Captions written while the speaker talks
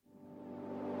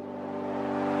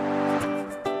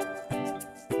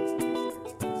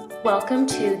Welcome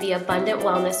to the Abundant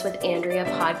Wellness with Andrea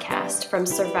podcast, from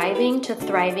surviving to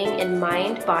thriving in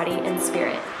mind, body, and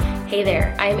spirit. Hey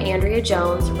there, I'm Andrea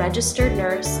Jones, registered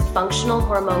nurse, functional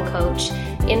hormone coach,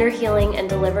 inner healing and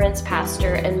deliverance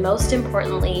pastor, and most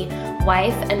importantly,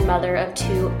 wife and mother of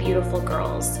two beautiful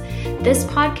girls. This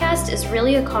podcast is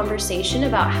really a conversation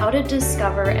about how to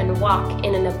discover and walk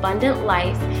in an abundant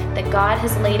life that God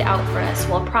has laid out for us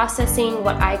while processing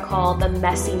what I call the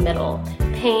messy middle,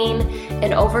 pain,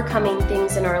 and overcoming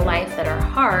things in our life that are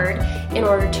hard in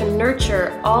order to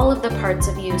nurture all of the parts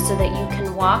of you so that you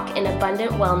can walk in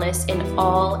abundant wellness in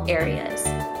all areas.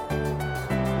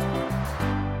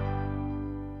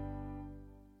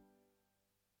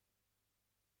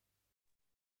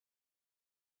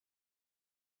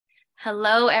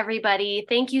 Hello, everybody.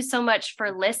 Thank you so much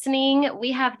for listening.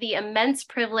 We have the immense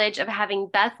privilege of having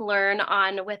Beth Learn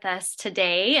on with us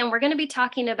today, and we're going to be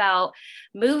talking about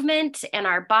movement and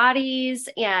our bodies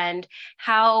and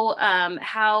how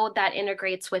that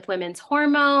integrates with women's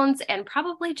hormones, and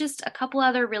probably just a couple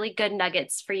other really good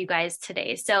nuggets for you guys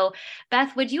today. So,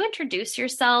 Beth, would you introduce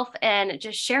yourself and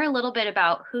just share a little bit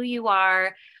about who you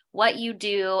are, what you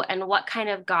do, and what kind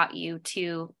of got you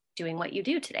to doing what you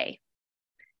do today?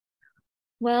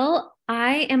 Well,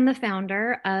 I am the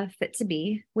founder of Fit to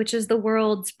Be, which is the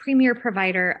world's premier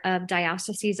provider of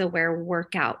diastases-aware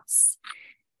workouts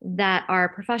that are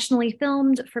professionally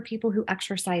filmed for people who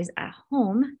exercise at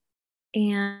home.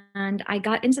 And I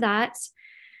got into that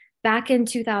back in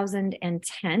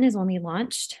 2010 is when we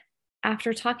launched,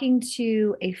 after talking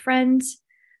to a friend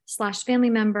 /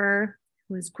 family member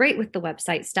who was great with the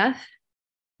website stuff.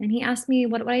 And he asked me,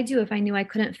 what would I do if I knew I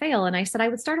couldn't fail? And I said, I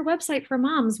would start a website for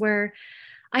moms where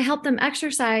I help them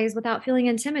exercise without feeling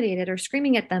intimidated or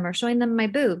screaming at them or showing them my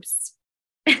boobs.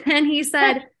 And he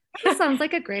said, that sounds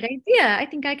like a great idea. I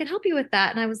think I could help you with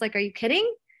that. And I was like, are you kidding?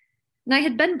 And I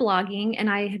had been blogging, and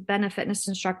I had been a fitness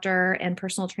instructor and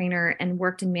personal trainer and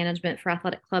worked in management for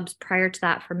athletic clubs prior to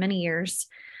that for many years.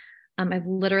 I've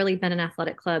literally been in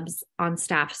athletic clubs on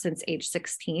staff since age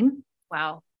 16.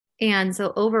 Wow. And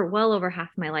so well over half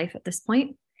my life at this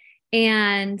point.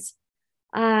 And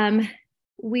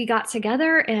we got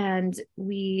together, and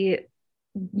we,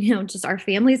 just our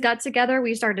families got together.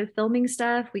 We started filming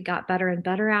stuff. We got better and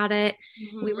better at it.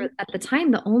 Mm-hmm. We were at the time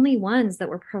the only ones that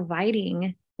were providing,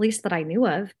 at least that I knew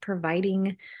of,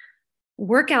 providing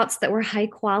workouts that were high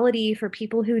quality for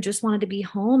people who just wanted to be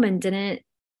home and didn't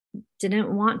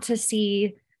want to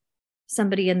see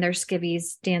somebody in their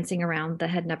skivvies dancing around that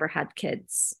had never had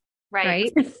kids.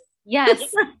 Right?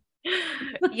 Yes.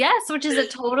 Yes, which is a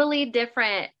totally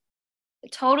different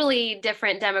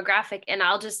demographic. And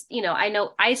I'll just, I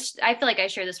know I feel like I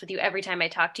share this with you every time I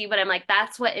talk to you, but I'm like,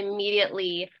 that's what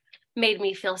immediately made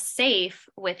me feel safe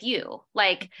with you.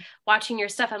 Like watching your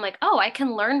stuff, I'm like, oh, I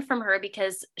can learn from her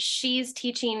because she's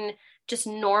teaching just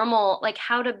normal, like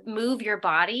how to move your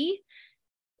body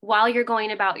while you're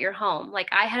going about your home. Like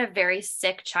I had a very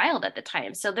sick child at the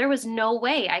time. So there was no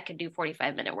way I could do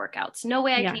 45-minute workouts. No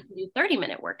way I could even do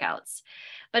 30-minute workouts.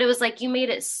 But it was like, you made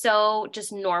it so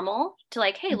just normal to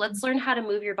like, hey, let's learn how to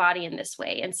move your body in this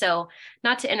way. And so,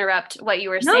 not to interrupt what you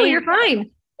were saying. No, you're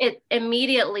fine. It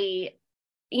immediately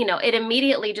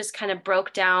just kind of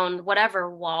broke down whatever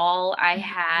wall I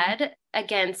had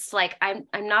against, like, I'm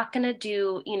not going to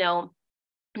do,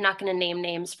 I'm not going to name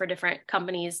names for different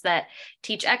companies that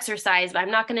teach exercise, but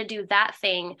I'm not going to do that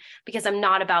thing because I'm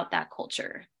not about that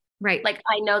culture. Right. Like,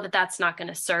 I know that that's not going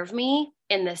to serve me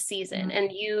in this season. Mm-hmm.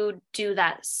 And you do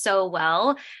that so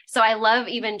well. So I love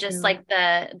even just like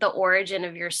the origin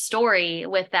of your story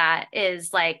with that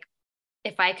is like,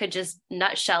 if I could just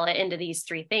nutshell it into these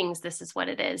three things, this is what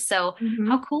it is. So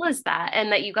how cool is that?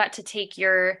 And that you got to take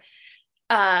your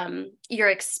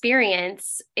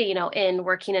experience, in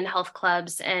working in health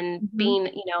clubs and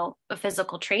being, a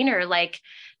physical trainer, like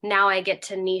now I get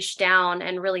to niche down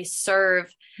and really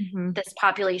serve this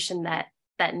population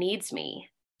that needs me.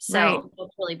 So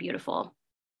It's really beautiful.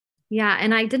 Yeah.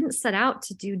 And I didn't set out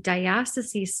to do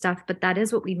diastase stuff, but that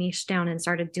is what we niched down and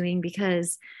started doing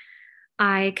because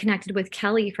I connected with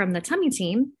Kelly from the Tummy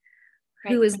Team,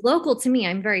 who is local to me.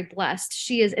 I'm very blessed.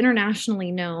 She is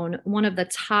internationally known, one of the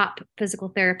top physical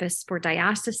therapists for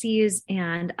diastases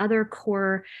and other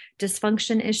core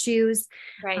dysfunction issues.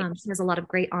 Right. She has a lot of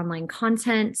great online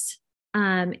content.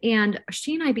 And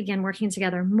she and I began working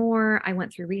together more. I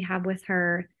went through rehab with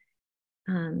her.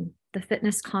 The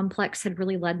fitness complex had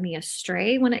really led me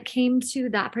astray when it came to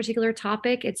that particular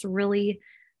topic. It's really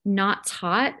not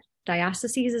taught.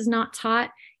 Diastases is not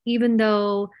taught, even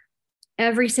though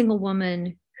every single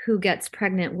woman who gets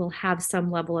pregnant will have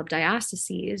some level of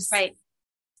diastases. Right.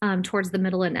 towards the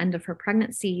middle and end of her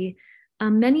pregnancy.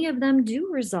 Many of them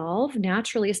do resolve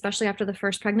naturally, especially after the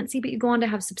first pregnancy, but you go on to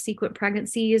have subsequent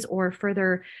pregnancies or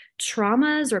further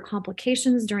traumas or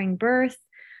complications during birth,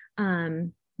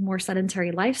 more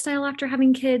sedentary lifestyle after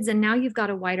having kids. And now you've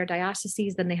got a wider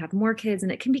diastasis, then they have more kids,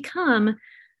 and it can become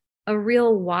a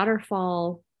real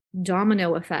waterfall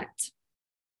domino effect.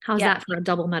 How's that for a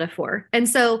double metaphor? And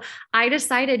so I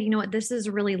decided, you know what, this is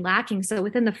really lacking. So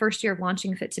within the first year of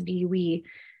launching Fit to Be, we,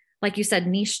 like you said,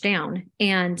 niche down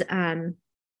and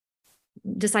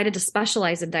decided to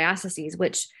specialize in diastases,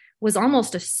 which was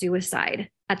almost a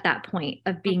suicide at that point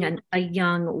of being a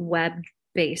young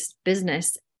web-based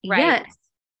business. Right. Yet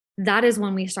that is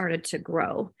when we started to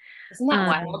grow. Isn't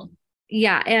that wild?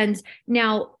 Yeah. And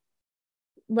now,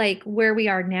 like where we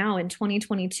are now in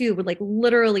 2022, with like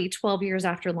literally 12 years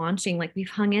after launching, like we've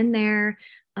hung in there.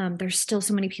 There's still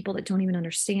so many people that don't even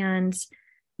understand.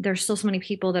 There's still so many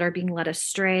people that are being led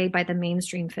astray by the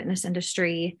mainstream fitness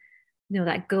industry, you know,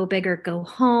 that go big or go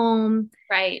home,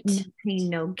 right? No pain,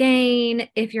 no gain.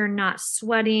 If you're not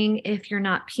sweating, if you're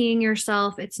not peeing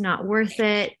yourself, it's not worth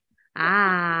it.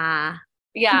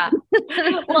 Yeah.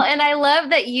 Well, and I love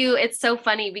that it's so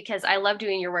funny because I love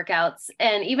doing your workouts.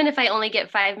 And even if I only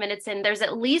get 5 minutes in, there's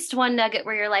at least one nugget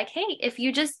where you're like, hey, if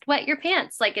you just wet your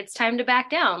pants, like it's time to back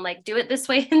down, like do it this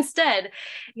way instead.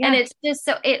 Yeah. And it's just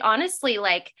it honestly,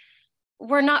 like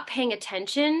we're not paying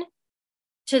attention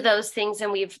to those things.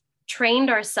 And we've trained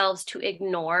ourselves to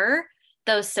ignore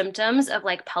those symptoms of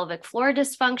like pelvic floor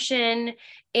dysfunction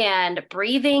and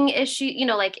breathing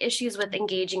like issues with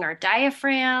engaging our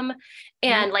diaphragm.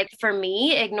 And like for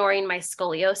me, ignoring my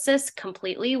scoliosis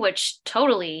completely, which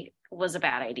totally was a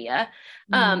bad idea.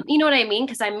 You know what I mean?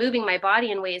 Because I'm moving my body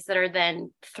in ways that are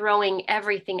then throwing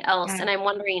everything else. And I'm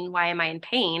wondering, why am I in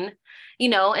pain?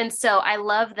 And so I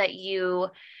love that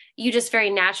you just very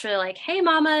naturally like, hey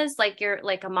mamas, like you're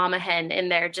like a mama hen in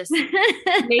there, just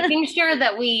making sure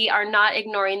that we are not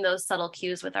ignoring those subtle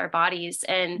cues with our bodies.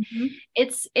 And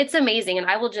it's amazing. And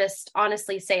I will just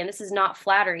honestly say, and this is not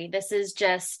flattery, this is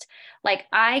just like,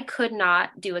 I could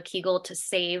not do a Kegel to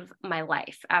save my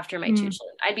life after my 2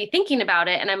 children. I'd be thinking about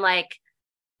it and I'm like,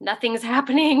 nothing's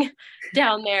happening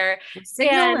down there. The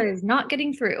signal is not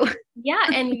getting through. Yeah.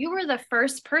 And you were the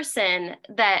first person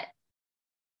that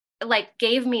like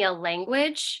gave me a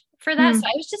language for that. So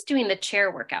I was just doing the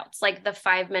chair workouts, like the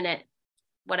 5-minute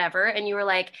whatever. And you were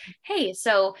like, hey,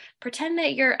 so pretend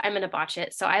that I'm going to botch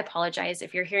it. So I apologize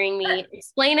if you're hearing me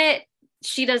explain it.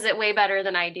 She does it way better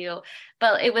than I do.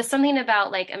 But it was something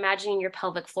about like imagining your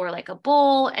pelvic floor like a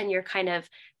bowl and you're kind of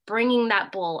bringing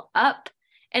that bowl up.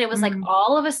 And it was like,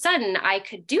 all of a sudden I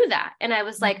could do that. And I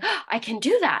was like, I can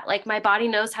do that. Like my body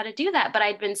knows how to do that. But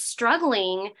I'd been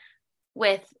struggling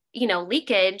with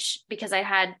leakage because I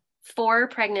had 4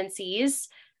 pregnancies,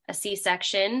 a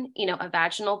C-section, a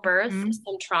vaginal birth,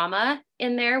 some trauma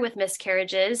in there with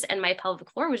miscarriages, and my pelvic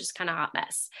floor was just kind of a hot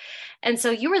mess. And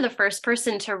so you were the first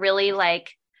person to really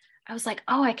like, I was like,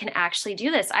 oh, I can actually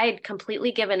do this. I had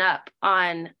completely given up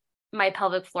on my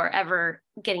pelvic floor ever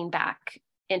getting back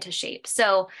into shape.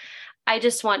 So I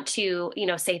just want to,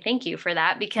 say thank you for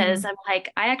that, because I'm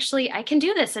like, I can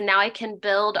do this. And now I can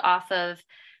build off of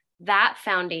that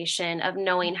foundation of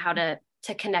knowing how to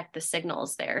connect the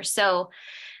signals there. So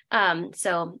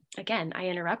again, I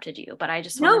interrupted you, but I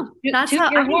just want to that's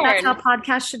how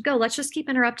podcasts should go. Let's just keep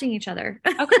interrupting each other.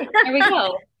 Okay, there we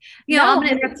go. I'm going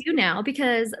to interrupt you now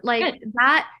because like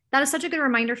that is such a good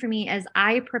reminder for me as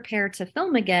I prepare to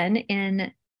film again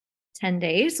in 10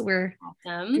 days. We're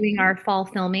doing our fall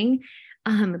filming,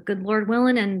 good Lord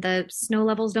willing, and the snow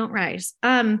levels don't rise.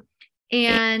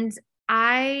 And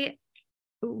I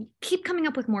keep coming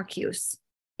up with more cues,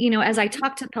 as I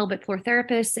talk to pelvic floor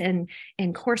therapists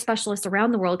and core specialists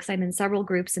around the world, because I'm in several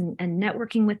groups and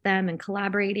networking with them and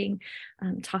collaborating,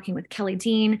 talking with Kelly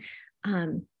Dean,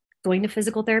 going to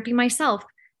physical therapy myself.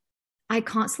 I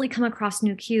constantly come across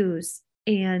new cues.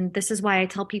 And this is why I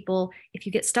tell people, if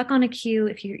you get stuck on a cue,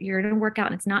 if you're in a workout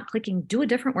and it's not clicking, do a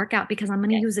different workout, because I'm going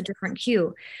to use a different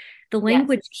cue. The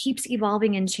language keeps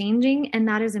evolving and changing. And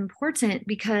that is important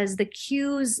because the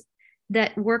cues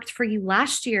that worked for you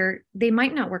last year, they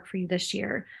might not work for you this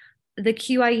year. The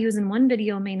cue I use in one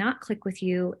video may not click with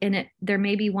you, and there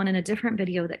may be one in a different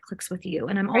video that clicks with you.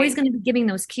 And I'm always going to be giving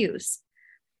those cues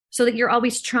so that you're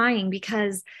always trying,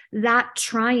 because that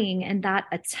trying and that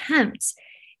attempt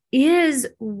is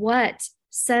what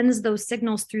sends those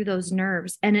signals through those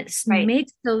nerves, and it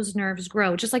makes those nerves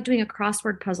grow. Just like doing a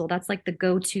crossword puzzle, that's like the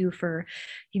go-to for,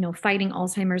 fighting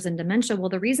Alzheimer's and dementia. Well,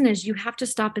 the reason is you have to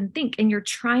stop and think, and you're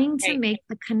trying to make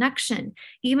a connection.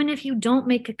 Even if you don't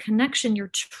make a connection,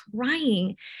 you're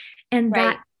trying. And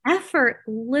that effort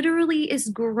literally is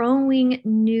growing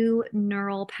new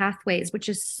neural pathways, which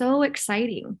is so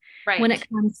exciting when it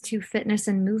comes to fitness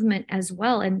and movement as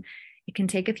well. And it can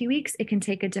take a few weeks. It can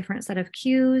take a different set of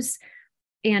cues.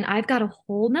 And I've got a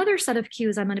whole nother set of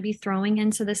cues I'm going to be throwing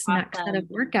into this next set of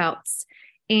workouts.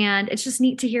 And it's just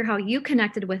neat to hear how you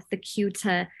connected with the cue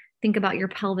to think about your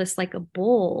pelvis like a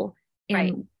bowl,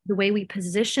 and the way we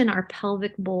position our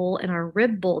pelvic bowl and our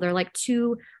rib bowl. They're like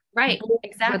two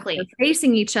exactly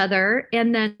facing each other.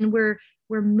 And then we're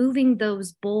moving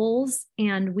those bowls,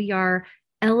 and we are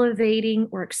elevating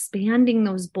or expanding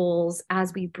those bowls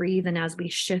as we breathe and as we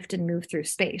shift and move through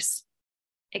space.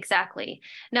 Exactly.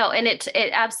 No, and it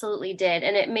absolutely did.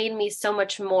 And it made me so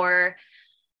much more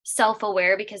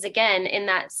self-aware, because again, in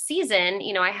that season,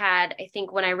 you know, I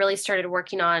think when I really started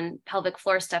working on pelvic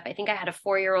floor stuff, I think I had a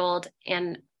 4-year-old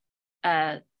and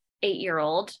a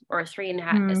 8-year-old or a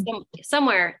 3.5,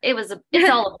 somewhere. It's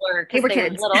all a blur. They were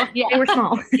kids. Little. Yeah. They were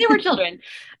small. They were children.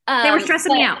 They were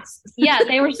stressing me out. Yeah,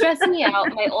 they were stressing me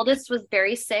out. My oldest was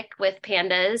very sick with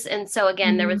pandas. And so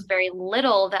again, there was very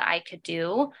little that I could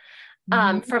do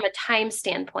from a time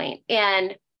standpoint.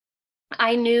 And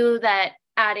I knew that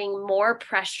adding more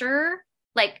pressure,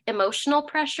 like emotional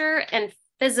pressure and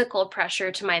physical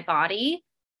pressure to my body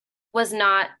was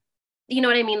not, you know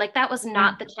what I mean? Like that was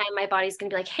not the time my body's going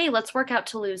to be like, hey, let's work out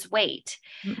to lose weight.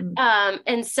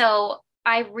 And so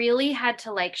I really had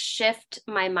to like shift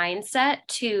my mindset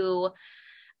to,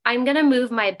 I'm going to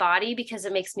move my body because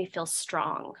it makes me feel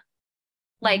strong.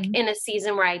 Like in a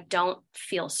season where I don't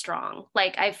feel strong,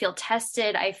 like I feel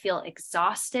tested, I feel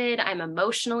exhausted, I'm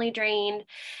emotionally drained.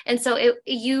 And so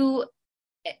so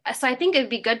I think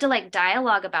it'd be good to like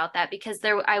dialogue about that, because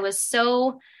I was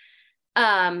so,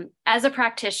 as a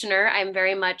practitioner, I'm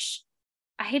very much,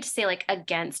 I hate to say like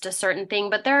against a certain thing,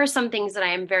 but there are some things that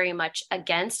I am very much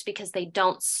against because they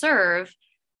don't serve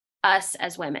us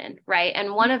as women. Right.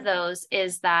 And one of those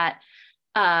is that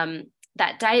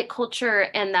diet culture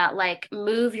and that like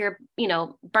move your,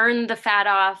 burn the fat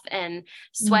off and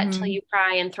sweat till you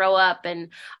cry and throw up and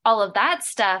all of that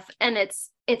stuff. And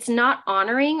it's not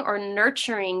honoring or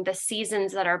nurturing the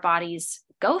seasons that our bodies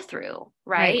go through.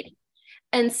 Right.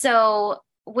 And so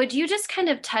would you just kind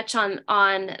of touch on,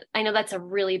 I know that's a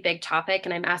really big topic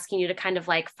and I'm asking you to kind of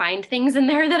like find things in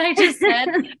there that I just said,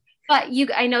 but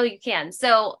I know you can.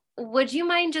 So would you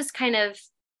mind just kind of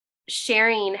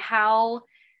sharing how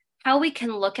we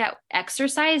can look at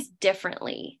exercise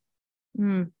differently?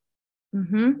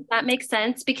 That makes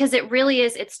sense, because it really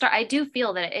is, I do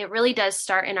feel that it really does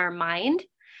start in our mind.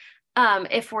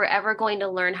 If we're ever going to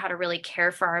learn how to really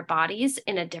care for our bodies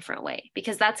in a different way,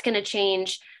 because that's going to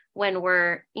change when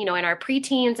we're, in our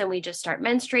preteens and we just start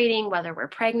menstruating, whether we're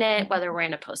pregnant, whether we're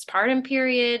in a postpartum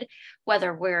period,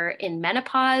 whether we're in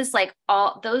menopause, like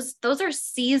all those are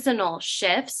seasonal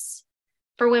shifts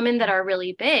for women that are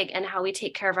really big, and how we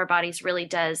take care of our bodies really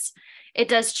does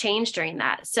change during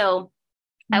that. So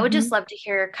I would just love to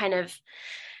hear kind of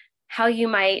how you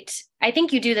might, I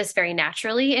think you do this very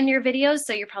naturally in your videos.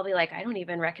 So you're probably like, I don't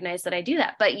even recognize that I do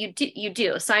that, but you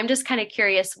do. So I'm just kind of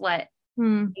curious what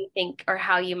you think, or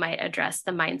how you might address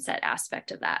the mindset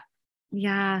aspect of that.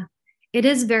 Yeah, it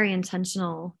is very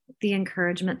intentional, the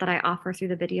encouragement that I offer through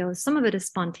the videos. Some of it is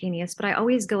spontaneous, but I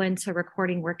always go into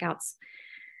recording workouts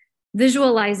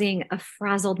visualizing a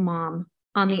frazzled mom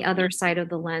on the other side of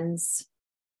the lens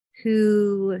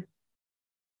who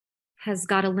has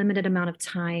got a limited amount of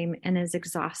time and is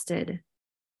exhausted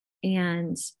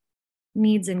and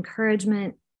needs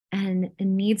encouragement and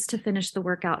needs to finish the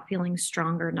workout feeling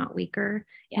stronger, not weaker.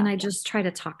 And I just try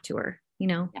to talk to her,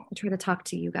 I try to talk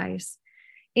to you guys.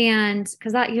 And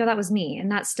because that was me,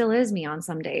 and that still is me on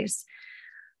some days.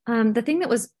 The thing that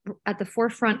was at the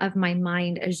forefront of my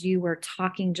mind as you were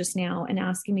talking just now and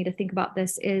asking me to think about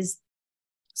this is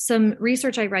some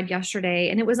research I read yesterday,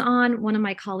 and it was on one of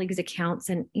my colleagues' accounts.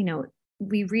 And,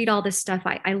 we read all this stuff.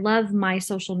 I love my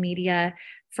social media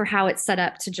for how it's set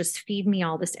up to just feed me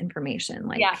all this information.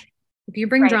 Like if you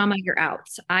bring drama, you're out.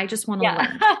 I just want to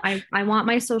learn. I want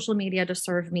my social media to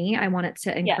serve me. I want it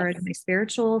to encourage my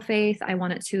spiritual faith. I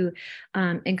want it to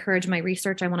encourage my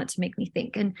research. I want it to make me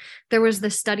think. And there was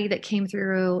this study that came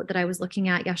through that I was looking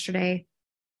at yesterday,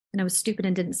 and I was stupid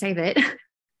and didn't save it,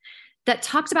 that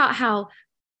talked about how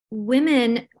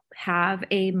women have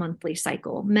a monthly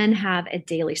cycle. Men have a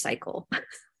daily cycle.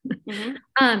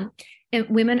 And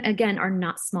women, again, are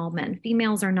not small men.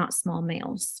 Females are not small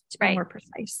males, to be more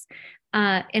precise.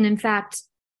 And in fact,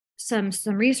 some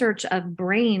research of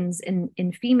brains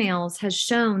in females has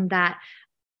shown that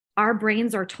our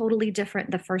brains are totally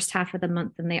different the first half of the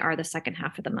month than they are the second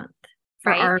half of the month.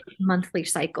 for our monthly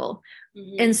cycle.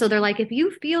 And so they're like, if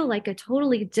you feel like a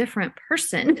totally different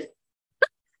person,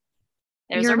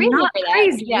 there's you're a reason not for that.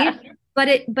 crazy. Yeah.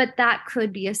 But that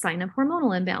could be a sign of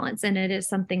hormonal imbalance, and it is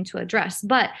something to address.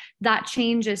 But that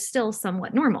change is still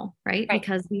somewhat normal, right?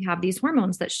 Because we have these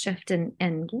hormones that shift and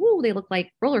they look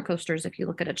like roller coasters if you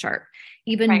look at a chart,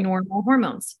 even normal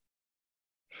hormones.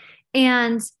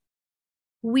 And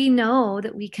we know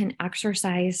that we can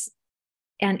exercise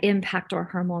and impact our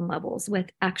hormone levels with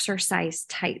exercise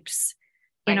types.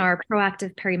 In our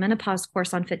proactive perimenopause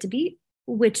course on Fit to Be,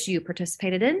 which you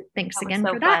participated in. Thanks again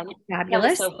for that.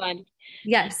 Fabulous. That was so fun.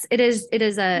 Yes, it is. It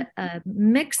is a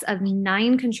mix of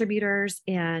 9 contributors,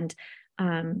 and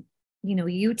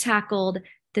you tackled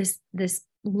this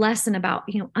lesson about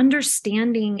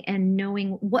understanding and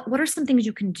knowing what are some things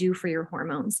you can do for your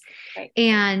hormones.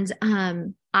 And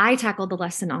I tackled the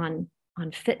lesson on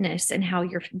fitness and how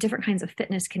your different kinds of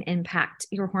fitness can impact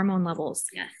your hormone levels.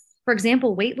 Yes. For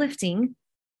example, weightlifting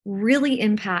really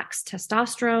impacts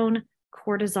testosterone,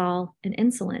 cortisol, and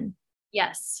insulin.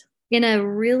 Yes. In a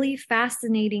really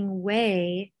fascinating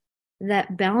way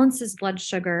that balances blood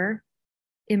sugar,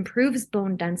 improves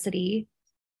bone density,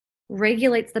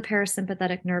 regulates the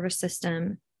parasympathetic nervous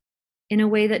system in a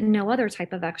way that no other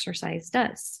type of exercise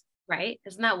does. Right?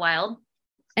 Isn't that wild?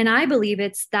 And I believe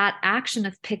it's that action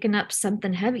of picking up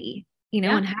something heavy,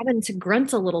 and having to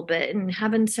grunt a little bit and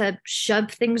having to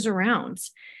shove things around.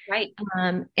 Right.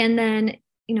 And then,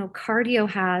 cardio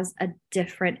has a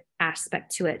different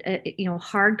aspect to it.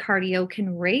 Hard cardio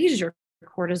can raise your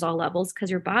cortisol levels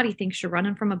because your body thinks you're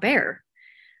running from a bear.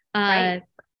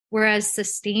 Whereas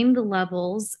sustained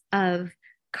levels of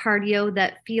cardio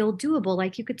that feel doable,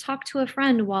 like you could talk to a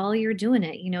friend while you're doing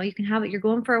it, you can have it, you're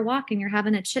going for a walk and you're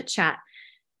having a chit chat.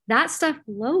 That stuff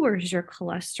lowers your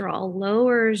cholesterol,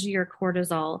 lowers your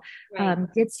cortisol,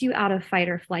 gets you out of fight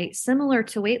or flight, similar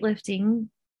to weightlifting,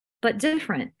 but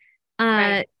different.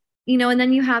 And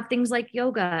then you have things like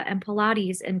yoga and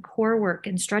Pilates and core work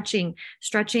and stretching.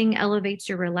 Stretching elevates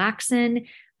your relaxin.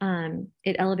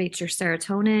 It elevates your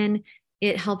serotonin.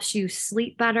 It helps you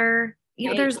sleep better.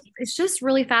 It's just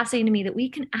really fascinating to me that we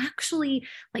can actually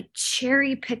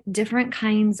cherry pick different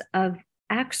kinds of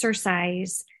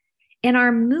exercise, and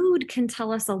our mood can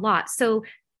tell us a lot. So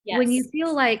when you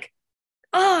feel like,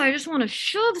 I just want to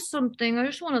shove something, I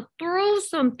just want to throw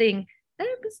something, that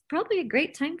was probably a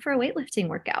great time for a weightlifting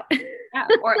workout.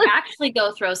 Or actually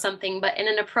go throw something, but in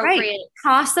an appropriate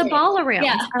toss a ball around.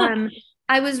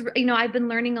 I've been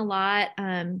learning a lot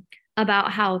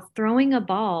about how throwing a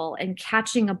ball and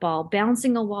catching a ball,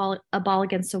 bouncing a ball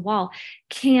against a wall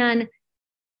can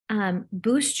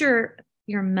boost your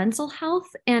mental health,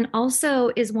 and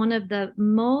also is one of the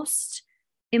most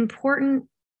important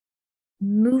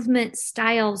movement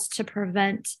styles to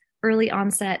prevent early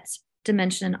onset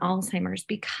dementia and Alzheimer's,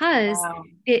 because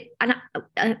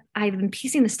I've been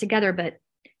piecing this together, but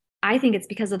I think it's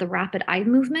because of the rapid eye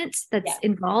movement that's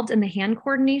involved in the hand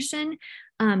coordination,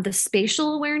 the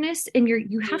spatial awareness, and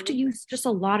you have to use just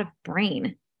a lot of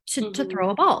brain to throw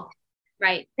a ball.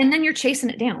 Right. And then you're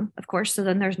chasing it down, of course. So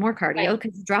then there's more cardio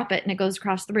because you drop it and it goes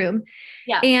across the room.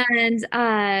 Yeah.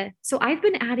 And so I've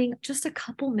been adding just a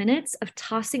couple minutes of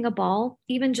tossing a ball,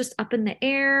 even just up in the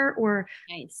air or,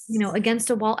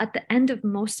 against a wall at the end of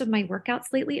most of my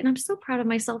workouts lately. And I'm so proud of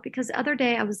myself because the other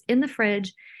day I was in the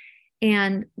fridge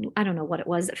and I don't know what it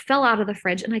was. It fell out of the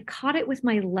fridge and I caught it with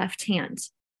my left hand.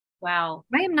 Wow.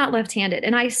 I am not left-handed.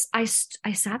 And I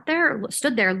stood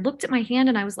there, looked at my hand,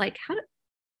 and I was like, how did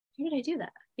I do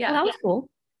that? Yeah. Well, that was cool.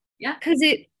 Yeah. Because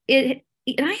and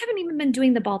I haven't even been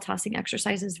doing the ball tossing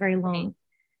exercises very long. Right.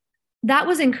 That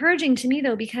was encouraging to me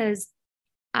though, because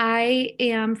I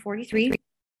am 43.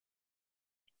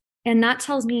 And that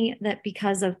tells me that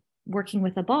because of working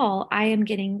with a ball, I am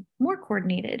getting more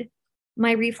coordinated.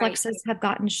 My reflexes have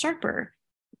gotten sharper.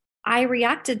 I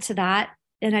reacted to that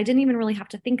and I didn't even really have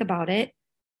to think about it.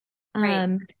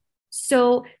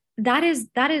 So that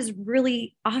is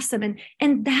really awesome.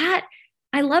 And that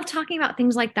I love talking about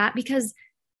things like that because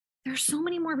there's so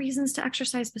many more reasons to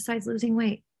exercise besides losing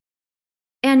weight.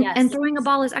 And throwing a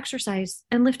ball is exercise,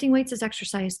 and lifting weights is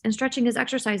exercise, and stretching is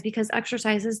exercise, because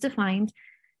exercise is defined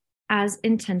as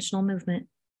intentional movement.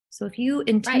 So if you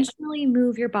intentionally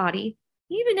move your body,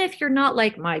 even if you're not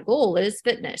like, my goal is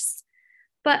fitness,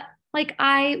 but like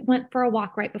I went for a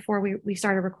walk right before we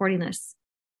started recording this.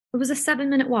 It was a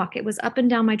 7-minute walk. It was up and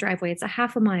down my driveway. It's a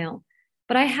half a mile,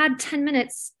 but I had 10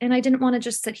 minutes and I didn't want to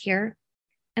just sit here,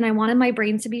 and I wanted my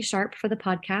brain to be sharp for the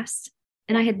podcast.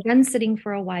 And I had been sitting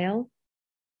for a while,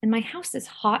 and my house is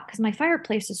hot because my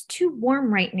fireplace is too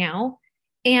warm right now.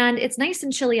 and it's nice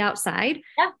and chilly outside.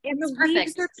 Yeah, And it's the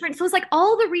leaves perfect. are turning. So it's like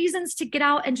all the reasons to get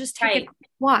out and just take a Right. quick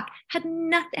walk has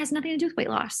nothing to do with weight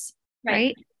loss.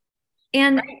 Right. Right.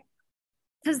 And Right.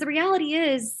 because the reality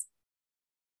is,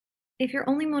 if your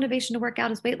only motivation to work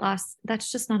out is weight loss,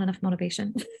 that's just not enough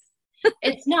motivation.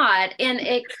 It's not. And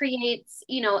it creates,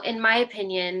 in my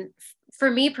opinion,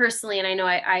 for me personally, and I know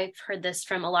I've heard this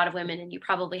from a lot of women, and you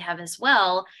probably have as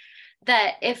well,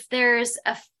 that if there's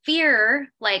a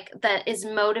fear like that is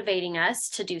motivating us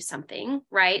to do something,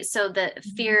 right? So the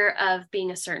fear of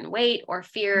being a certain weight, or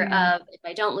fear Yeah. of, if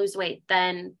I don't lose weight,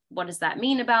 then what does that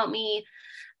mean about me?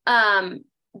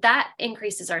 That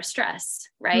increases our stress,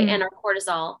 right? Mm. And our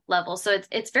cortisol level. So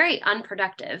it's very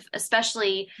unproductive,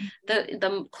 especially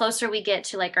the closer we get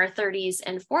to like our 30s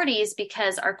and 40s,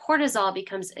 because our cortisol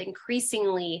becomes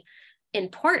increasingly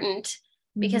important,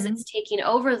 because Mm-hmm. it's taking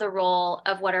over the role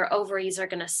of what our ovaries are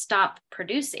going to stop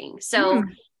producing. So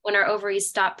Mm. when our ovaries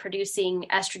stop producing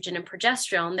estrogen and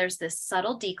progesterone, there's this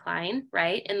subtle decline,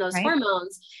 right, in those Right.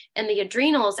 hormones, and the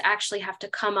adrenals actually have to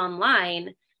come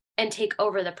online and take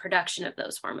over the production of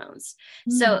those hormones.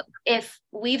 Mm. So if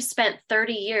we've spent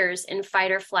 30 years in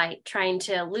fight or flight trying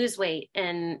to lose weight,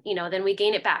 and then we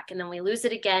gain it back and then we lose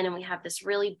it again, and we have this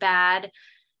really bad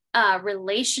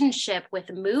relationship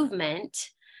with movement.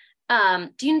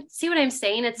 Do you see what I'm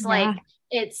saying? It's Yeah. like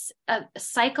there's a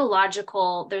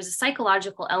psychological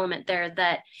element there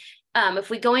that if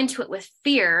we go into it with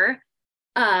fear,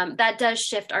 that does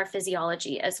shift our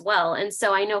physiology as well. And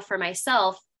so I know for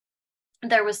myself,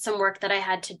 there was some work that I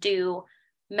had to do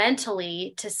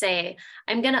mentally to say,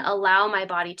 I'm going to allow my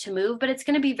body to move, but it's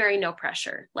going to be very no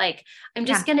pressure. Like, I'm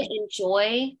just Yeah. going to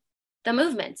enjoy the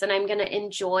movements, and I'm going to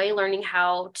enjoy learning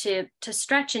how to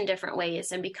stretch in different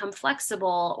ways and become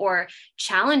flexible, or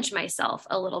challenge myself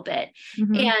a little bit.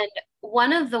 Mm-hmm. And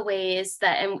one of the ways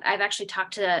that, and I've actually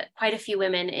talked to quite a few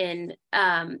women in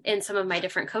some of my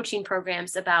different coaching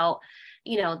programs about,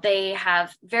 they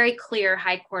have very clear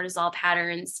high cortisol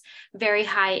patterns, very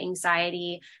high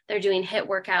anxiety. They're doing HIIT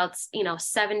workouts,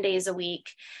 7 days a week.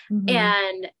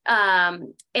 Mm-hmm.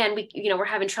 And we, we're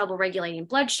having trouble regulating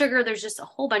blood sugar. There's just a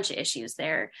whole bunch of issues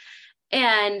there.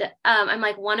 And I'm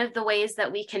like, one of the ways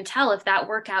that we can tell if that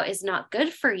workout is not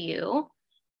good for you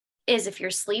is if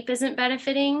your sleep isn't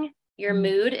benefiting, your Mm.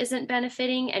 mood isn't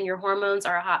benefiting, and your hormones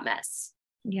are a hot mess.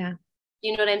 Yeah.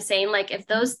 You know what I'm saying? Like, if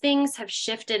Mm-hmm. those things have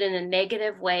shifted in a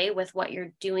negative way with what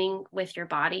you're doing with your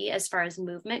body as far as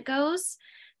movement goes,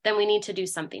 then we need to do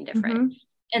something different. Mm-hmm.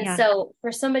 And Yeah. so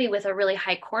for somebody with a really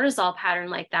high cortisol pattern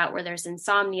like that, where there's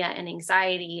insomnia and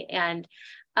anxiety and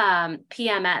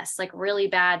PMS, like really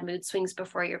bad mood swings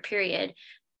before your period,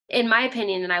 in my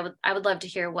opinion, and I would love to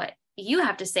hear what you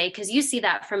have to say, because you see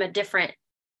that from a different,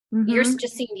 you're Mm-hmm.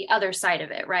 just seeing the other side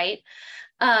of it, right?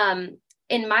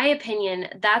 In my opinion,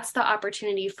 that's the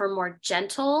opportunity for more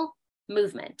gentle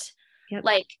movement. Yep.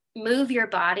 Like, move your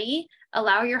body,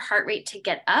 allow your heart rate to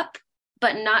get up,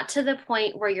 but not to the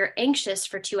point where you're anxious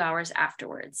for 2 hours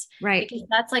afterwards. Right. Because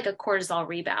that's like a cortisol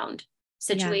rebound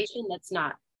Yeah. situation. That's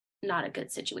not a good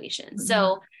situation. Mm-hmm.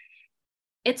 So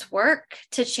it's work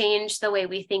to change the way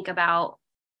we think about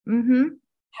Mm-hmm.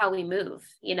 how we move,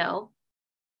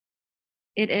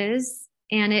 It is.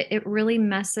 And it really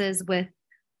messes with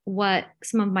what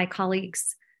some of my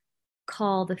colleagues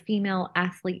call the female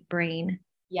athlete brain.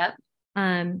 Yep,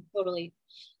 Um, totally.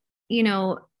 you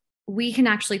know, we can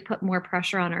actually put more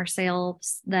pressure on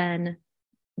ourselves than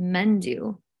men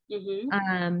do.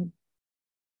 Mm-hmm.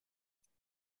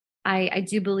 I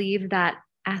do believe that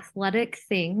athletic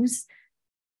things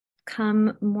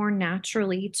come more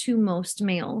naturally to most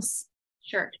males.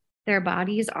 Sure. Their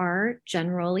bodies are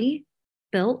generally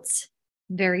built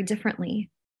very differently,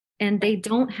 and they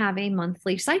don't have a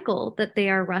monthly cycle that they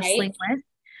are wrestling with.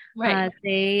 Right.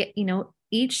 They,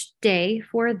 each day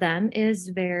for them is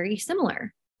very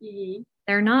similar. Mm-hmm.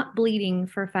 They're not bleeding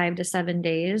for 5 to 7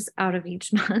 days out of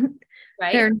each month.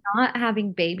 Right. They're not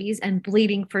having babies and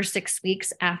bleeding for 6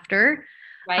 weeks after.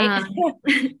 Right.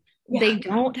 They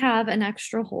don't have an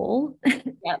extra hole.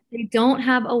 Yep. They don't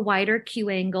have a wider Q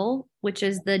angle, which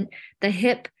is the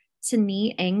hip to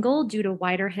knee angle. Due to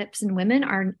wider hips in women,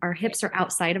 our hips are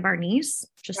outside of our knees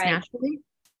just Right. naturally.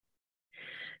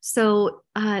 So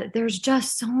there's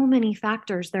just so many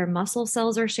factors. Their muscle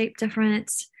cells are shaped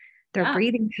different. Their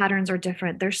breathing patterns are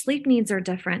different. Their sleep needs are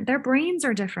different. Their brains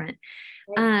are different.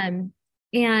 Right.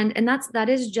 And that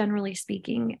is generally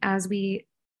speaking,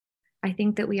 I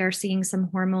think that we are seeing some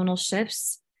hormonal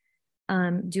shifts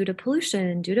due to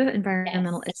pollution, due to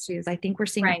environmental issues. I think we're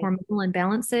seeing hormonal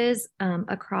imbalances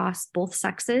across both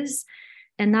sexes,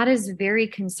 and that is very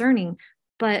concerning.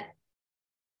 But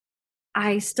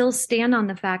I still stand on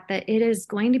the fact that it is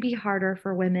going to be harder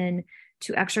for women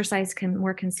to exercise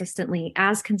more consistently,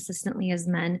 as consistently as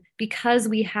men, because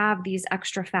we have these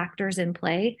extra factors in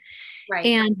play. Right.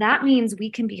 And that means we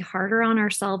can be harder on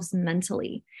ourselves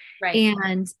mentally. Right.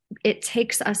 And it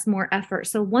takes us more effort.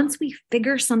 So once we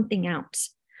figure something out,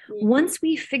 once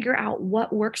we figure out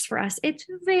what works for us, it's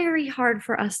very hard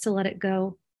for us to let it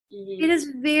go. It is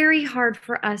very hard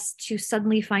for us to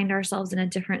suddenly find ourselves in a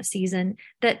different season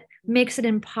that makes it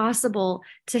impossible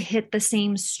to hit the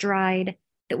same stride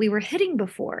that we were hitting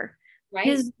before. Right.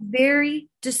 It is very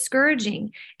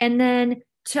discouraging. And then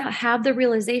to have the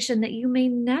realization that you may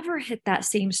never hit that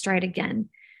same stride again,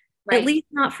 at least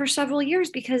not for several years,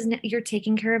 because you're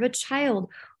taking care of a child,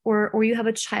 or you have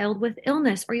a child with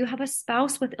illness, or you have a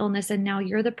spouse with illness and now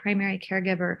you're the primary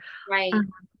caregiver. Right.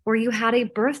 Or you had a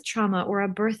birth trauma or a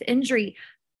birth injury.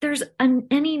 There's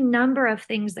any number of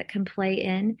things that can play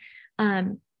in.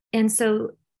 And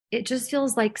so it just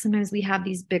feels like sometimes we have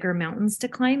these bigger mountains to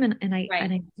climb. And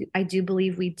I do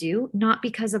believe we do, not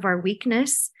because of our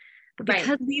weakness, but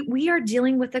because we are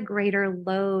dealing with a greater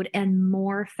load and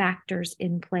more factors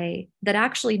in play. That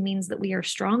actually means that we are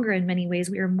stronger in many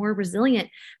ways. We are more resilient,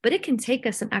 but it can take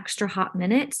us an extra hot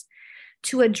minute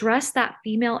to address that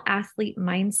female athlete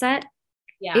mindset.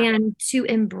 And to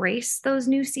embrace those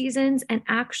new seasons and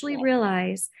actually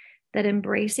realize that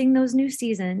embracing those new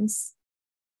seasons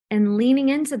and leaning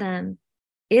into them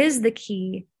is the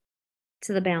key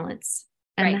to the balance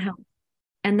and the health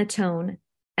and the tone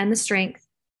and the strength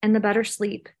and the better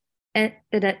sleep and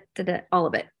all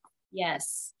of it.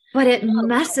 Yes. But it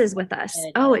messes with us.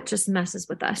 Oh, it just messes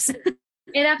with us.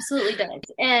 It absolutely does.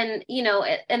 And,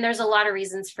 and there's a lot of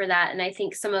reasons for that. And I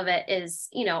think some of it is,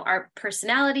 our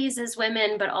personalities as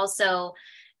women, but also,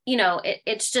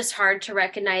 it's just hard to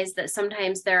recognize that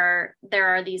sometimes there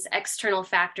are these external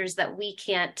factors that we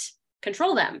can't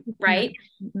control them. Right.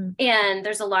 Mm-hmm. And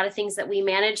there's a lot of things that we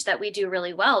manage that we do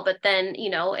really well. But then,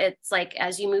 it's like,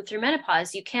 as you move through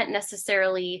menopause, you can't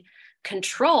necessarily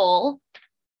control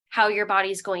how your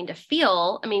body's going to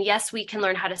feel. I mean, yes, we can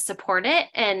learn how to support it,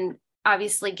 and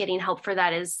obviously getting help for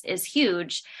that is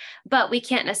huge, but we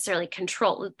can't necessarily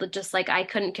control, just like I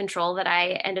couldn't control that I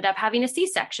ended up having a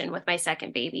C-section with my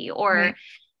second baby, or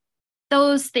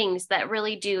those things that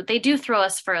really do throw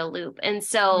us for a loop. And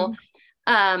so,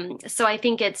 so I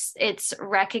think it's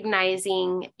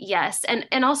recognizing, yes.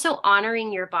 And also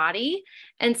honoring your body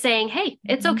and saying, hey,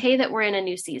 it's okay that we're in a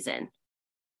new season.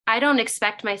 I don't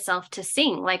expect myself to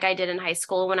sing like I did in high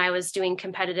school when I was doing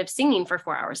competitive singing for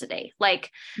 4 hours a day.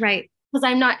 Because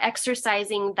I'm not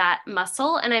exercising that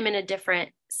muscle and I'm in a different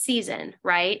season.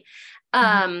 Right.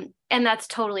 And that's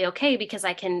totally okay, because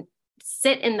I can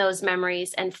sit in those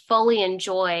memories and fully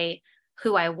enjoy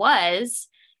who I was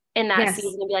in that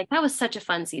season and be like, that was such a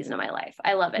fun season of my life.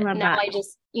 I love it. Now I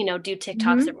just, do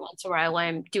TikToks every once in a while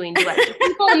I'm doing duets with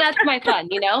people, and that's my fun,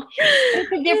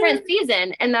 it's a different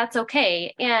season, and that's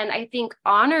okay. And I think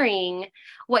honoring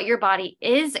what your body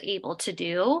is able to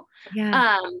do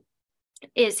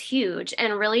is huge,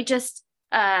 and really just,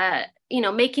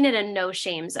 making it a no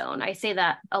shame zone. I say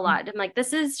that a lot. I'm like,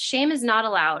 shame is not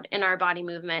allowed in our body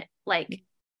movement, like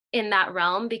in that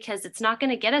realm, because it's not going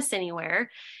to get us anywhere.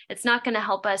 It's not going to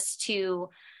help us to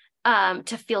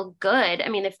feel good. I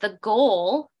mean, if the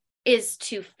goal is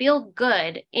to feel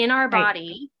good in our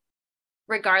body,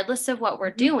 regardless of what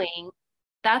we're doing,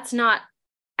 that's not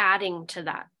adding to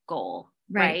that goal,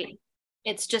 right?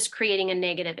 It's just creating a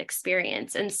negative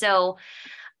experience. And so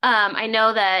I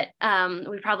know that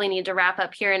we probably need to wrap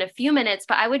up here in a few minutes,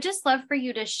 but I would just love for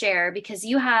you to share, because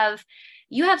you have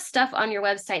stuff on your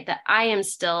website that I am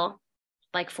still,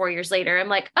 like 4 years later, I'm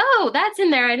like, oh, that's in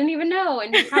there. I didn't even know.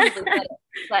 And you probably said it,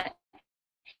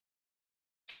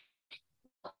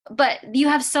 but you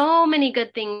have so many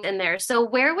good things in there. So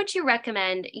where would you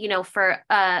recommend, for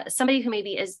somebody who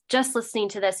maybe is just listening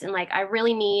to this and like, I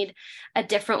really need a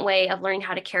different way of learning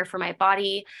how to care for my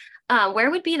body?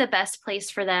 Where would be the best place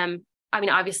for them? I mean,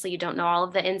 obviously you don't know all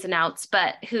of the ins and outs,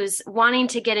 but who's wanting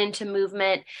to get into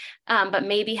movement, but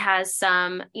maybe has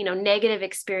some, negative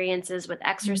experiences with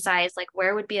exercise, like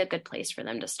where would be a good place for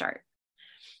them to start?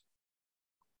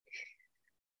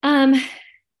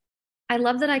 I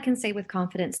love that I can say with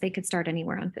confidence they could start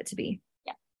anywhere on Fit to Be.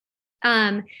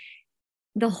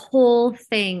 The whole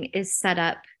thing is set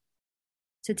up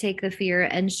to take the fear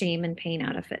and shame and pain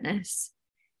out of fitness.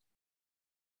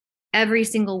 Every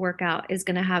single workout is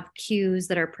going to have cues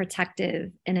that are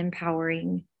protective and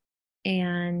empowering,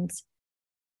 and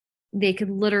they could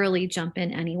literally jump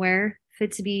in anywhere.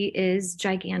 Fit to Be is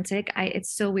gigantic.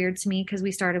 It's so weird to me because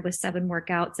we started with 7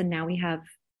 workouts and now we have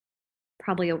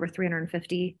probably over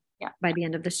 350 by the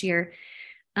end of this year.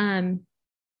 I'm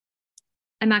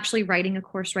actually writing a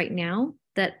course right now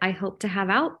that I hope to have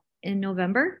out in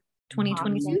November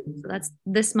 2022. So that's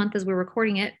this month as we're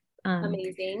recording it.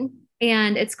 Amazing.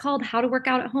 And it's called How to Work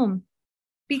Out at Home,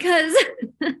 because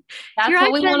that's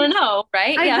what we want to know,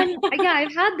 right?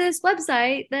 I've had this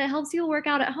website that helps you work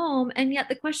out at home. And yet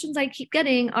the questions I keep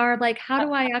getting are like, how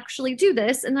do I actually do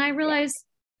this? And I realized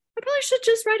I probably should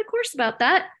just write a course about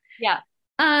that. Yeah.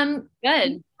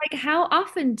 Good. Like, how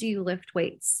often do you lift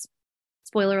weights?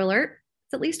 Spoiler alert,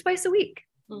 it's at least twice a week.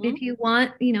 If you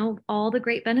want, all the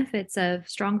great benefits of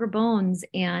stronger bones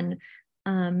and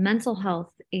mental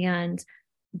health and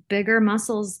bigger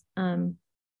muscles.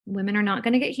 Women are not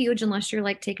going to get huge unless you're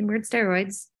like taking weird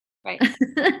steroids. Right.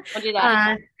 Don't do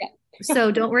that.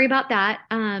 So don't worry about that.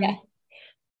 And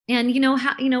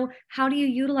how do you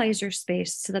utilize your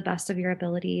space to the best of your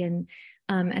ability? And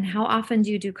how often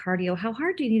do you do cardio? How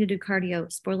hard do you need to do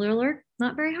cardio? Spoiler alert,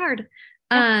 not very hard.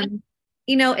 And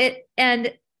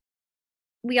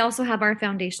we also have our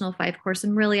foundational 5 course.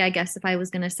 And really, I guess if I was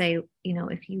going to say,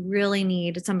 if you really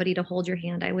need somebody to hold your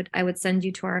hand, I would send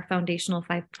you to our foundational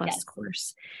 5+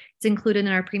 course. It's included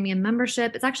in our premium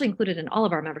membership. It's actually included in all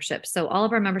of our memberships. So all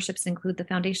of our memberships include the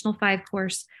foundational 5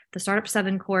 course, the startup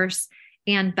 7 course,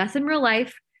 and Beth in Real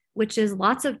Life, which is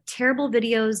lots of terrible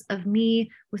videos of me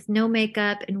with no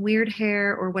makeup and weird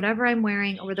hair or whatever I'm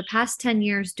wearing over the past 10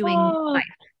 years doing life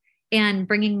and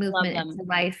bringing movement into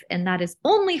life. And that is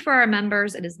only for our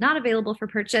members. It is not available for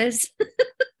purchase.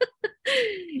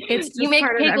 It's just you make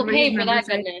people pay for that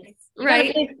membership. goodness.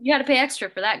 Right. You got to pay extra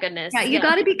for that goodness. Yeah, you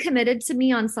got to be committed to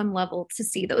me on some level to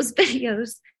see those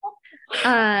videos.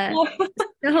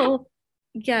 So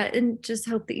yeah, and just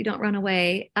hope that you don't run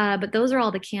away. But those are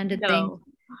all the candid things.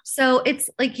 So it's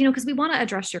like, because we want to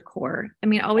address your core. I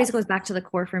mean, it always goes back to the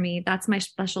core for me. That's my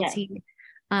specialty.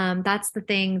 That's the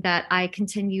thing that I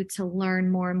continue to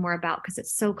learn more and more about because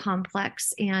it's so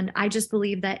complex. And I just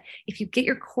believe that if you get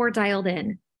your core dialed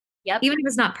in, even if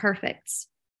it's not perfect,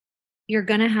 you're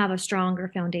going to have a stronger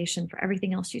foundation for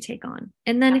everything else you take on.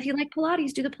 And then if you like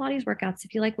Pilates, do the Pilates workouts.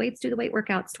 If you like weights, do the weight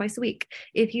workouts twice a week.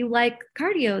 If you like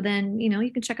cardio, then,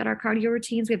 you can check out our cardio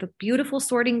routines. We have a beautiful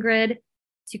sorting grid.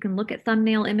 So you can look at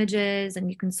thumbnail images and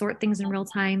you can sort things in real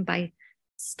time by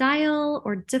style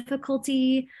or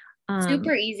difficulty.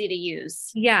 Super easy to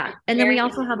use. Yeah. And then we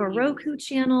also have a Roku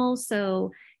channel.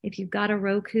 So if you've got a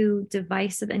Roku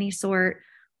device of any sort,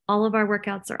 all of our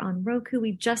workouts are on Roku.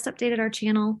 We just updated our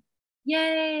channel.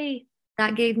 Yay.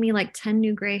 That gave me like 10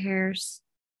 new gray hairs.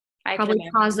 Probably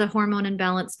caused a hormone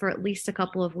imbalance for at least a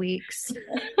couple of weeks.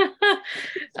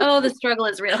 Oh, the struggle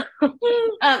is real.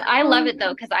 I love it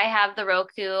though, because I have the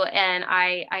Roku and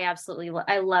I absolutely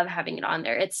I love having it on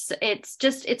there.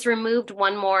 It's removed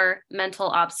one more mental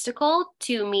obstacle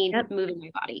to me moving my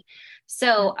body.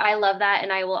 So I love that.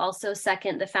 And I will also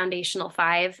second the foundational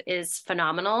 5 is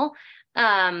phenomenal.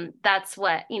 That's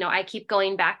what, I keep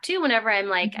going back to whenever I'm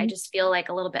like, I just feel like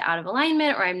a little bit out of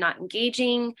alignment or I'm not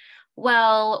engaging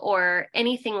well or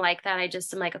anything like that.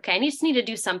 I'm like, okay, I just need to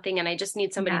do something and I just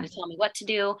need somebody to tell me what to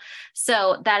do.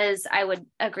 So I would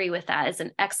agree with that as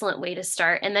an excellent way to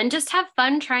start. And then just have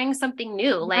fun trying something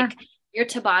new. Like your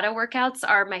Tabata workouts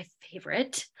are my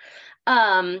favorite.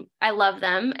 I love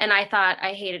them. And I thought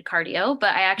I hated cardio,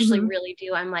 but I actually really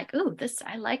do. I'm like, ooh,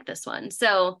 I like this one.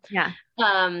 So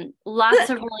lots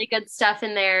of really good stuff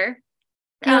in there.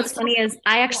 What's funny is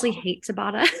I actually hate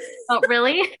Tabata. Oh,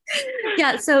 really?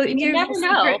 Yeah. So you never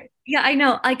know. Yeah, I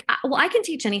know. Like, well, I can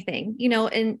teach anything,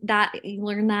 and that you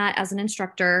learn that as an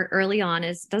instructor early on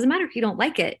doesn't matter if you don't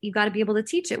like it. You got to be able to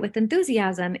teach it with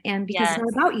enthusiasm. And because it's not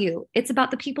about you, it's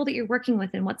about the people that you're working with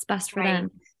and what's best for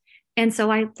them. And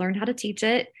so I learned how to teach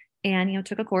it and,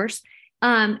 took a course.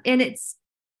 And it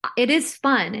is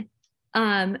fun.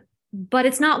 But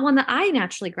it's not one that I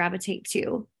naturally gravitate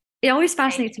to. It always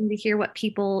fascinates me to hear what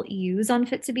people use on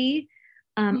Fit to Be.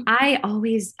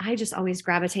 I just always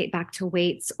gravitate back to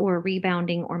weights or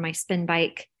rebounding or my spin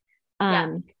bike,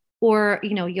 or,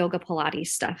 yoga, Pilates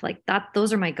stuff like that.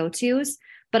 Those are my go-tos,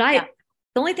 but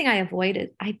the only thing I avoid is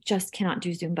I just cannot do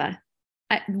Zumba.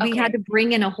 We had to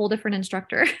bring in a whole different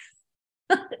instructor.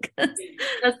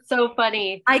 That's so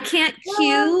funny. I can't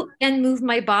cue and move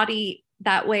my body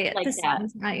that way at the same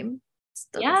time.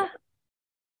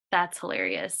 That's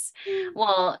hilarious.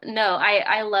 Well, no,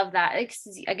 I love that.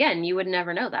 Again, you would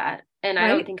never know that. And I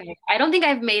don't think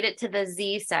I've made it to the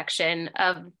Z section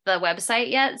of the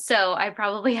website yet. So I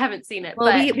probably haven't seen it.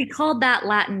 Well, we called that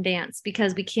Latin dance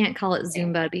because we can't call it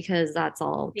Zumba because that's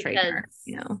all trademark,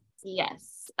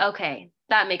 Yes. Okay.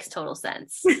 That makes total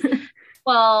sense.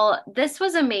 Well, this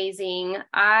was amazing.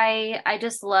 I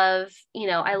just love,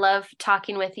 I love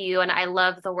talking with you and I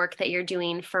love the work that you're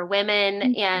doing for women.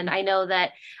 Thank And you. I know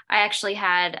that I actually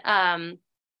had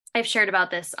I've shared about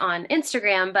this on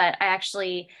Instagram, but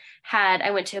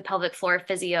I went to a pelvic floor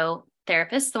physio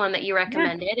therapist, the one that you Yeah.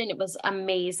 recommended, and it was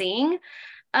amazing.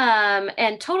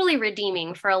 And totally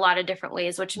redeeming for a lot of different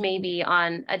ways, which may be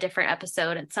on a different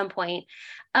episode at some point.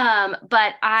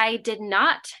 But I did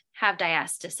not have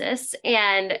diastasis,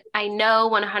 and I know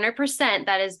 100%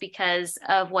 that is because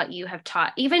of what you have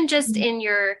taught, even just Mhm. in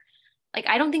your, like,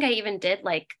 I don't think I even did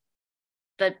like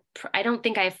I don't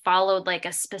think I followed like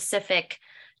a specific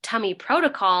tummy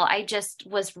protocol. I just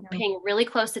was No. paying really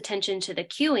close attention to the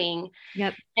cueing.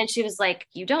 Yep. And she was like,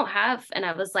 "You don't have," and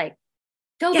I was like,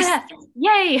 "Go Yes. Beth,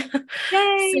 yay."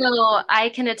 Yay. So I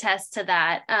can attest to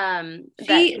that.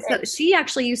 She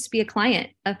actually used to be a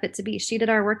client of Fit to Be. She did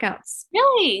our workouts.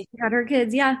 Really, She had her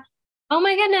kids. Yeah. oh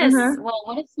my goodness. Uh-huh. Well,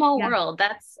 what a small Yeah. world.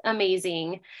 That's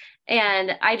amazing.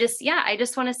 And I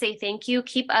just want to say thank you.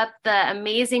 Keep up the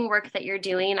amazing work that you're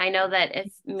doing. I know that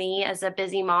if me as a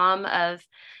busy mom of,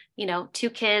 two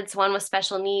kids, one with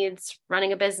special needs,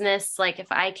 running a business, like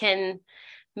if I can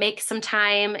make some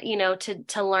time,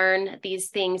 to learn these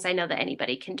things, I know that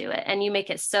anybody can do it. And you make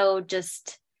it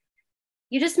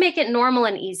you just make it normal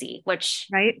and easy, which,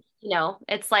 Right.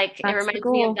 it's like it That's the reminds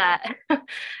me of goal.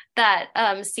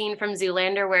 that scene from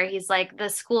Zoolander where he's like the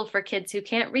school for kids who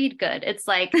can't read good. It's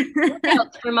like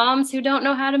workouts for moms who don't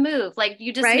know how to move. Like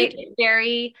you just make Right. it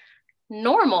very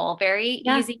normal, very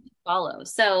Yeah. easy to follow.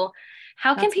 So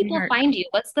how can That's my people heart. find you?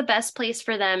 What's the best place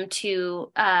for them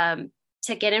to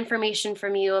get information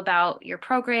from you about your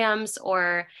programs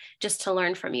or just to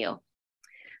learn from you?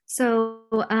 So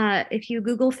if you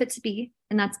Google Fit to Be,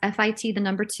 and that's FIT, the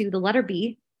number two, the letter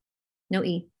B, no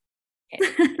E,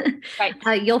 Okay.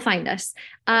 Right. you'll find us.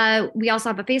 We also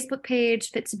have a Facebook page,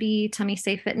 Fit to Be Tummy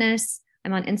Safe Fitness.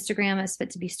 I'm on Instagram as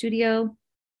Fit to Be Studio.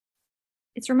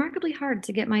 It's remarkably hard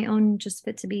to get my own just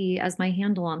Fit to Be as my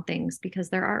handle on things because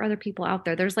there are other people out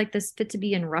there. There's like this Fit to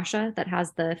Be in Russia that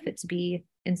has the Fit to Be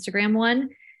Instagram one,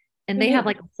 and they have Mhm.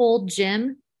 like a whole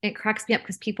gym. It cracks me up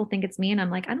because people think it's me, and I'm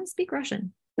like, I don't speak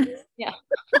Russian. Yeah.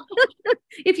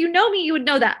 If you know me, you would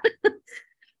know that.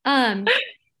 um,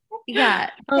 yeah.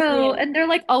 Oh So, man. and they're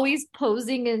like always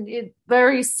posing in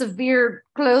very severe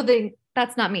clothing.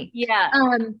 That's not me. Yeah.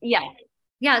 Um, Yeah.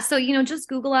 yeah. So, just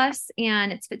Google us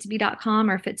and it's fit2be.com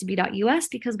or fit2be.us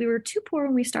because we were too poor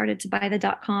when we started to buy the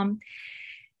 .com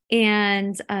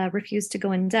and refused to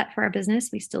go in debt for our business.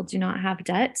 We still do not have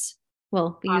debt.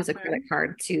 Well, we use a credit Awesome.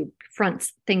 card to front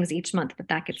things each month, but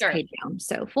that gets Sure. paid down.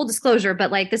 So full disclosure,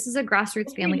 but like this is a grassroots Good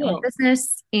for family owned you.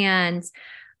 business. And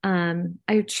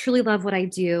I truly love what I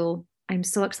do. I'm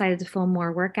so excited to film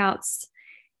more workouts.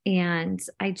 And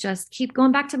I just keep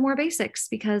going back to more basics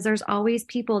because there's always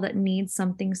people that need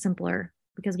something simpler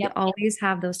because we Yep. always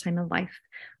have those time of life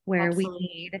where we Absolutely.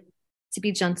 need to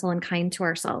be gentle and kind to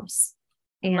ourselves.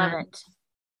 I love And it.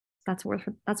 that's what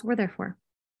we're there for.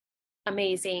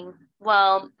 Amazing.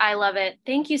 Well, I love it.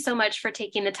 Thank you so much for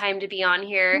taking the time to be on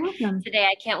You're here welcome. today.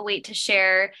 I can't wait to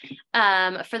share.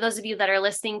 For those of you that are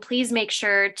listening, please make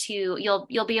sure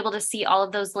you'll be able to see all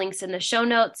of those links in the show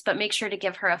notes, but make sure to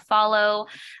give her a follow.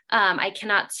 I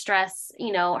cannot stress,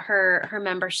 her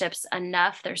memberships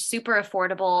enough. They're super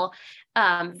affordable,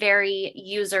 very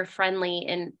user friendly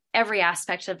in every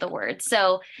aspect of the word.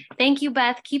 So thank you,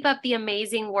 Beth. Keep up the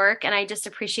amazing work, and I just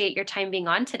appreciate your time being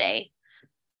on today.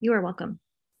 You are welcome.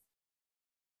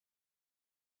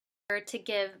 To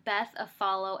give Beth a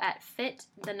follow at fit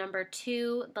the number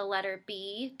 2 the letter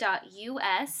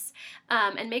B.us,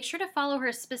 and make sure to follow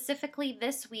her specifically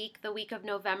this week, the week of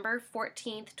November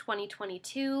 14th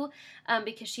 2022,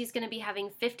 because she's going to be having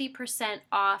 50%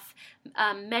 off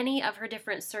many of her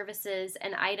different services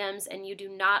and items, and you do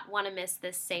not want to miss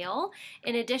this sale.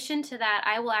 In addition to that,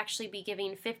 I will actually be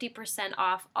giving 50%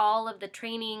 off all of the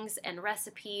trainings and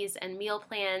recipes and meal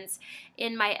plans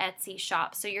in my Etsy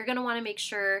shop. So you're going to want to make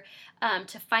sure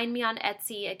to find me on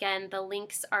Etsy. Again, the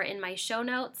links are in my show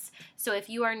notes. So if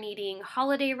you are needing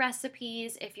holiday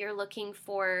recipes, if you're looking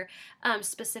for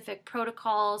specific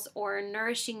protocols or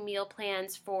nourishing meal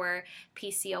plans for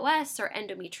PCOS or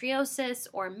endometriosis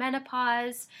or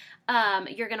menopause,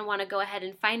 you're going to want to go ahead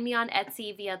and find me on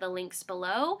Etsy via the links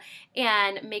below,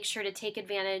 and make sure to take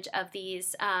advantage of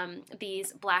these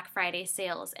Black Friday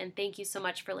sales. And thank you so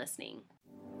much for listening.